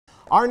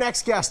Our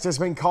next guest has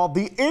been called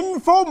the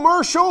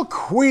Infomercial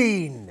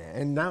Queen.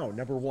 And now,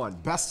 number one,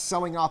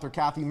 best-selling author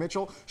Cathy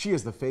Mitchell. She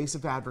is the face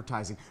of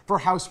advertising for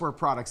houseware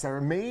products that are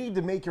made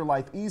to make your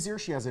life easier.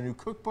 She has a new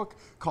cookbook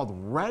called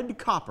Red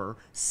Copper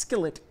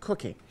Skillet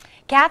Cooking.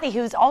 Cathy,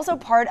 who's also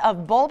part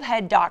of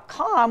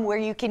bulbhead.com, where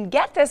you can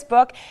get this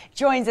book,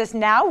 joins us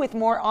now with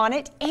more on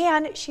it,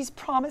 and she's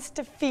promised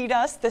to feed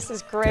us. This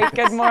is great.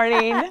 Good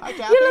morning. Hi,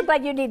 Cathy. You look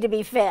like you need to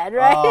be fed,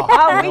 right?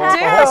 Oh, we The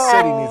do. whole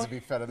city needs to be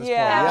fed at this point.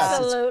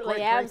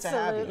 Absolutely, Yes, it's great to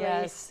have you. absolutely.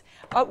 Yes.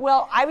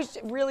 Well, I was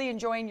really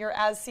enjoying your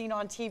As Seen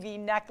on TV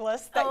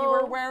necklace that you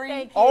were wearing.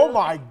 Thank you. Oh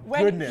my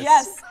goodness.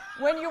 Yes.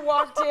 When you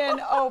walked in,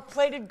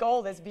 plated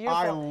gold. That's beautiful.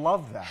 I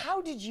love that.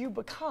 How did you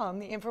become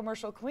the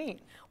infomercial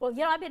queen? Well, you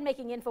know, I've been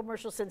making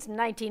infomercials since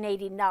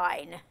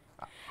 1989.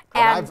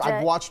 And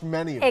I've watched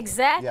many of them.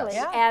 Exactly.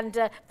 Yes. Yeah.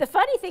 And the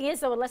funny thing is,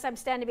 though, unless I'm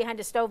standing behind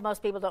a stove,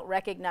 most people don't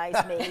recognize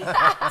me.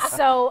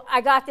 So I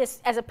got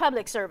this as a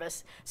public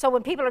service. So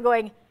when people are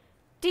going,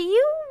 do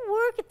you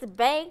work at the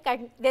bank?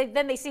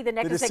 Then they see the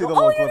necklace and just they see go, the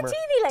oh, little you're glimmer.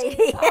 a TV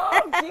lady.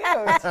 Oh,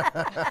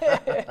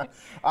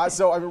 cute.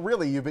 So I mean,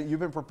 really, you've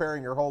been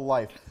preparing your whole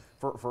life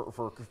for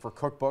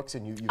cookbooks,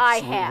 and you've I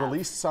have.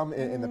 released some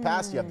in the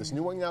past. You have this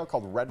new one now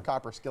called Red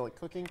Copper Skillet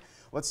Cooking.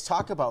 Let's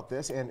talk about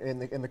this and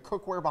the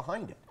cookware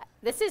behind it.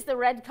 This is the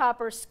Red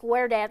Copper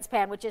Square Dance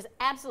Pan, which is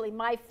absolutely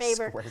my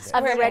favorite Square dance. of the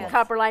Square Red dance.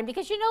 Copper line,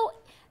 because, you know,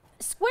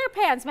 square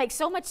pans make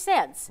so much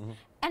sense.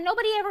 And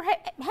nobody ever had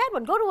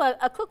one. Go to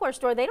a cookware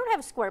store, they don't have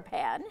a square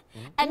pan.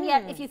 And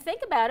yet, if you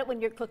think about it, when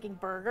you're cooking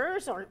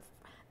burgers or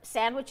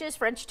sandwiches,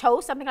 French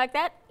toast, something like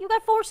that, you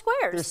got 4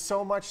 squares. There's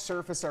so much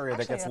surface area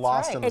that Actually, gets that's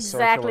lost right. in the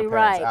Exactly circular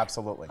pans. right.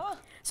 Absolutely.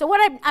 So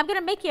what I'm going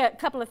to make you a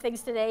couple of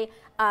things today.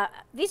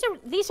 These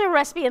are a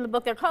recipe in the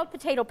book. They're called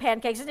potato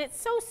pancakes, and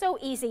it's so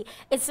easy.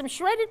 It's some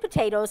shredded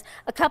potatoes,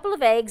 a couple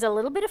of eggs, a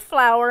little bit of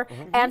flour,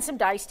 and some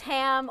diced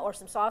ham or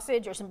some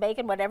sausage or some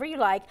bacon, whatever you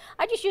like.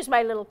 I just use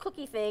my little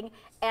cookie thing,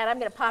 and I'm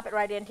going to pop it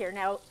right in here.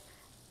 Now,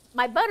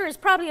 my butter is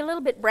probably a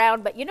little bit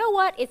brown, but you know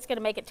what? It's going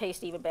to make it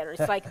taste even better.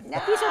 It's like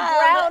these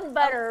are brown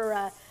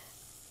butter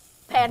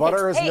pancakes.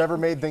 Butter has never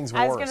made things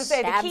worse. I was going to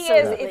say, the key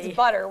Absolutely. is it's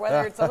butter.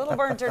 Whether it's a little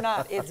burnt or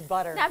not, it's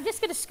butter. Now I'm just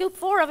going to scoop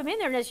 4 of them in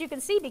there, and as you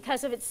can see,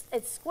 because of it's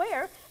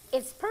square,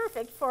 it's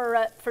perfect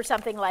for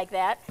something like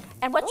that.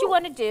 And what you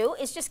want to do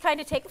is just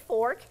kind of take a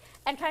fork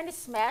and kind of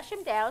smash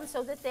them down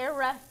so that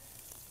they're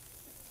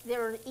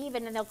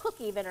even and they'll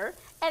cook evener.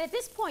 And at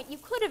this point, you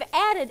could have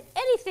added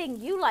anything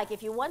you like.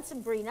 If you want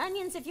some green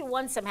onions, if you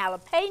want some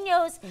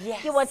jalapenos,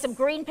 Yes. you want some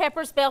green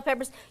peppers, bell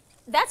peppers.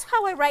 That's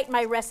how I write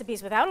my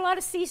recipes, without a lot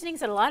of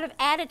seasonings and a lot of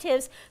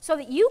additives, so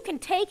that you can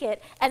take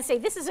it and say,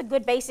 this is a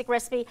good basic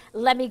recipe,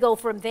 let me go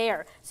from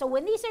there. So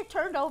when these are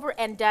turned over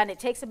and done, it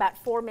takes about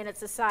 4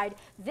 minutes aside.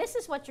 This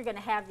is what you're going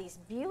to have, these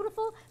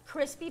beautiful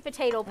crispy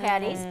potato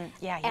patties.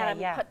 Yeah, and I'm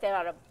going to put that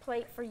on a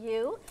plate for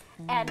you.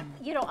 And,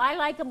 you know, I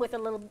like them with a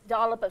little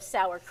dollop of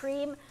sour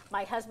cream.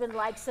 My husband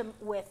likes them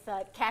with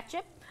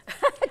ketchup.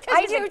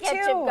 I He's a do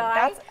ketchup too.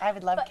 guy. I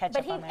would love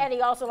ketchup But on mine. and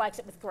he also likes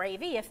it with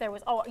gravy if there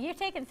was, oh, you're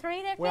taking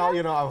 3 there? Well,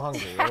 you know, I'm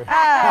hungry.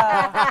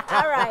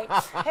 All right.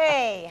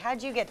 Hey,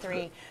 how'd you get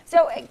 3?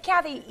 So,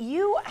 Cathy,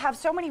 you have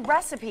so many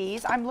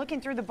recipes. I'm looking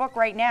through the book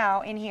right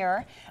now in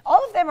here.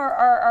 All of them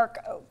are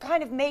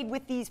kind of made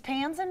with these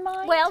pans in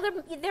mind? Well,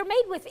 they're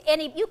made with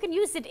any, you can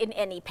use it in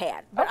any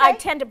pan. But I Okay.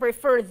 tend to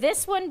prefer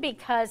this one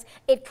because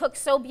it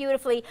cooks so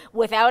beautifully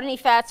without any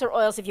fats or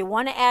oils. If you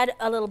want to add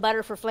a little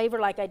butter for flavor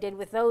like I did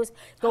with those,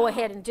 go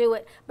ahead and do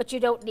it, but you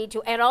don't need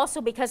to. And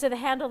also, because of the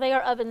handle, they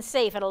are oven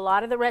safe, and a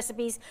lot of the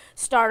recipes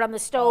start on the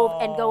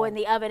stove and go in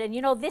the oven. And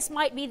you know, this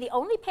might be the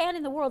only pan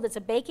in the world that's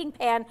a baking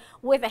pan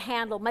with a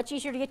handle. Much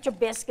easier to get your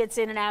biscuits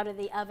in and out of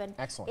the oven.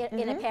 Excellent.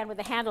 In a pan with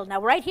a handle.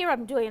 Now, right here,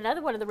 I'm doing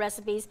another one of the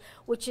recipes,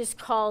 which is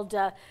called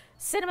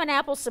cinnamon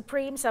apple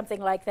supreme,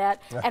 something like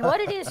that. And what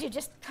it is, you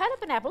just cut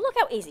up an apple. Look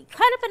how easy.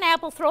 Cut up an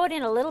apple, throw it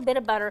in a little bit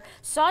of butter,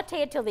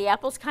 saute it till the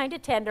apple's kind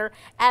of tender,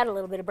 add a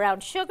little bit of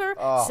brown sugar,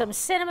 some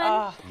cinnamon,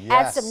 add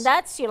Yes. some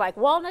nuts. You like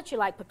walnuts, you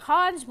like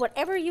pecans,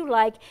 whatever you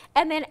like,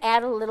 and then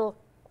add a little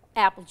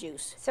apple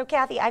juice. So,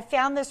 Cathy, I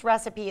found this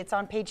recipe. It's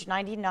on page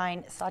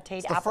 99,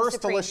 sauteed The apple first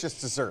supreme.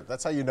 delicious dessert.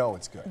 That's how you know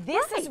it's good.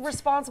 This is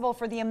responsible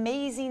for the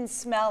amazing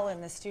smell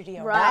in the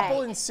studio. Right.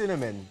 Apple and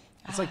cinnamon.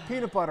 It's like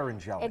peanut butter and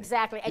jelly.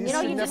 Exactly. And These you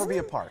know, should you never just be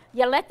apart.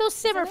 You let those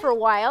simmer for a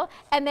while,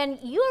 and then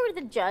you're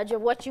the judge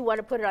of what you want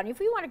to put it on. If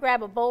you want to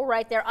grab a bowl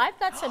right there, I've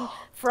got some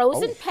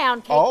frozen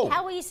pound cake. Oh.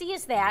 How easy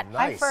is that?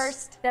 Nice.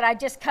 First. That I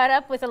just cut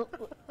up with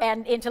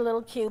and into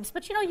little cubes.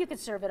 But you know, you can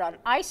serve it on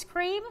ice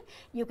cream.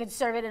 You can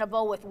serve it in a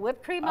bowl with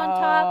whipped cream on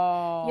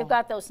top. You've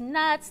got those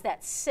nuts,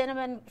 that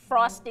cinnamon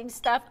frosting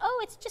stuff.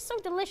 Oh, it's just so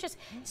delicious,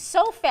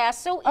 so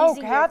fast, so Oh,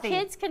 easy. Your Cathy,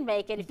 kids can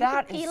make it. If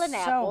that you can peel is an so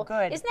apple,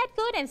 good. isn't that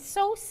good? And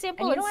so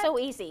simple you and, know so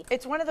what? easy.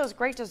 It's one of those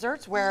great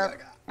desserts where,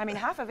 I mean,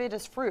 half of it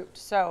is fruit.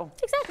 So,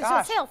 Exactly, gosh, so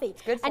it's healthy.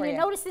 It's good for and you you.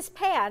 notice this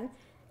pan,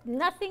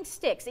 nothing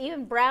sticks.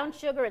 Even brown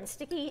sugar and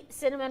sticky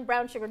cinnamon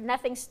brown sugar,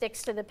 nothing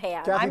sticks to the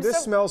pan. Cathy, I'm this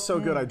so- smells so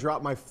good. I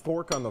dropped my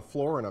fork on the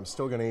floor and I'm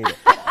still going to eat it.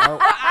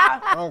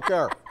 I don't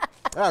care.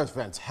 That was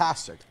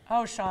fantastic.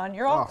 Oh, Sean,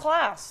 you're all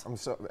class. I'm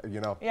so, you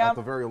know, Yeah. at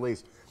the very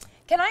least.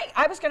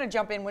 I was going to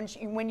jump in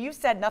when you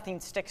said nothing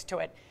sticks to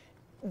it.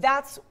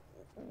 That's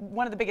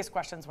one of the biggest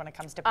questions when it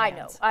comes to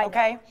pans. I know.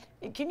 Okay?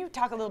 Can you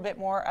talk a little bit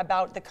more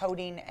about the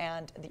coating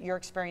and your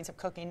experience of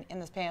cooking in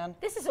this pan?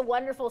 This is a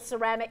wonderful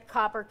ceramic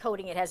copper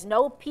coating. It has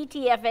no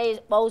PTFAs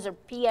or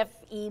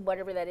PFE,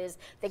 whatever that is,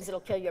 things that'll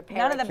kill your pan.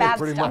 None of the bad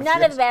pretty stuff. much.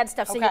 None of the bad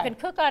stuff. So you Okay. can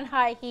cook on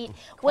high heat.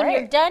 When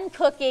you're Great. done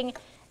cooking,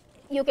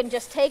 you can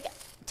just take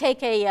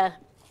a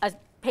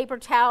paper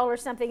towel or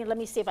something, and let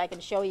me see if I can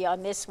show you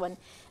on this one,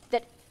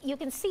 that you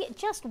can see it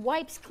just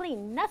wipes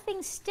clean.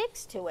 Nothing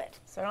sticks to it.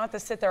 So I don't have to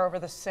sit there over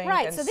the sink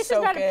Right, and so this is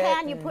soak not a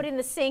pan it you put in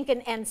the sink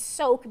and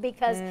soak,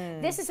 because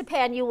this is a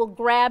pan you will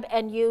grab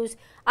and use.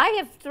 I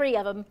have 3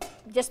 of them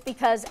just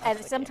because, and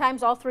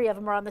sometimes all 3 of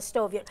them are on the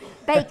stove.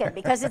 Bacon,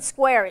 because it's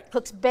square, it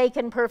cooks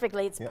bacon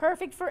perfectly. It's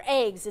perfect for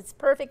eggs, it's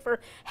perfect for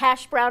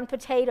hash brown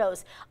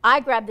potatoes. I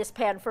grab this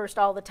pan first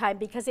all the time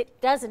because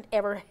it doesn't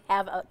ever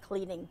have a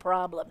cleaning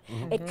problem.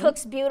 It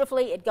cooks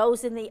beautifully, it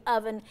goes in the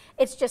oven.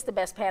 It's just the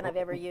best pan I've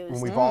ever used.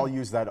 And we've all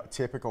used that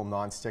typical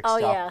non-stick Oh,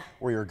 stuff yeah.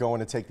 where you're going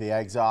to take the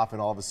eggs off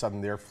and all of a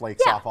sudden there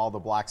flakes Yeah. off all the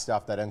black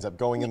stuff that ends up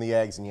going in the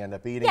eggs and you end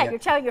up eating Yeah, it. you're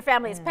telling your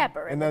family it's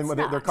pepper. And then it's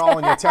they're not.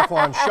 calling you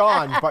Teflon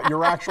Sean, but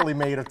you're actually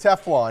made of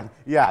Teflon.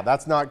 Yeah,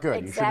 that's not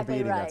good. You shouldn't be Exactly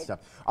eating that right. stuff.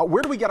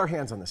 Where do we get our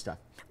hands on this stuff?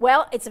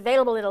 Well, it's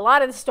available in a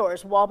lot of the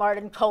stores, Walmart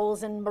and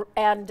Kohl's, and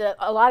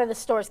a lot of the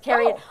stores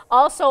carry it.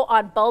 Also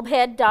on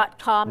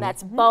bulbhead.com.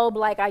 That's bulb,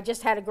 like I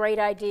just had a great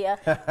idea,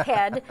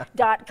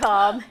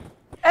 head.com.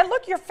 And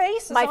look, your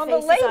face is My on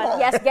face the is label. on.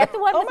 Yes, get the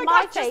one Oh with my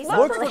my gosh, just face. look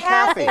Look for for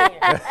Cathy.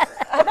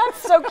 That's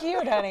so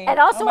cute, honey. And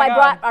also Oh my I God.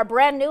 brought our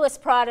brand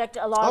newest product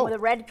along Oh. with a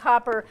red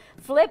copper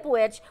flip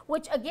which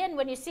again,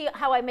 when you see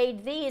how I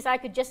made these, I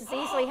could just as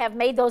easily have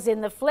made those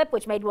in the flip,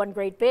 which made one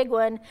great big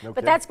one. No But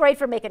kidding. that's great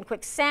for making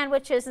quick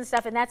sandwiches and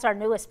stuff, and that's our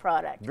newest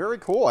product. Very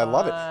cool. I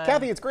love it.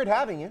 Cathy, it's great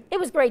having you. It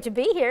was great to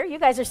be here. You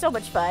guys are so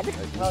much fun.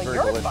 Well, Very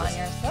you're delicious. fun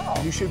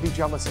yourself. You should be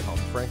jealous at home,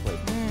 frankly.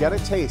 Get a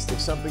taste of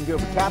something good.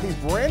 But Cathy's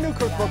brand new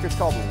cookbook is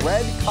called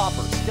Red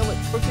Copper Skillet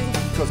Cooking.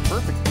 It goes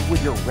perfect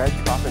with your red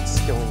copper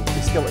skillet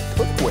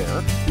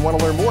cookware. If you want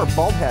to learn more,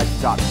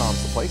 bulbhead.com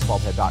is the place,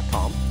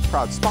 bulbhead.com,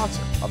 proud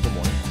sponsor of the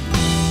morning.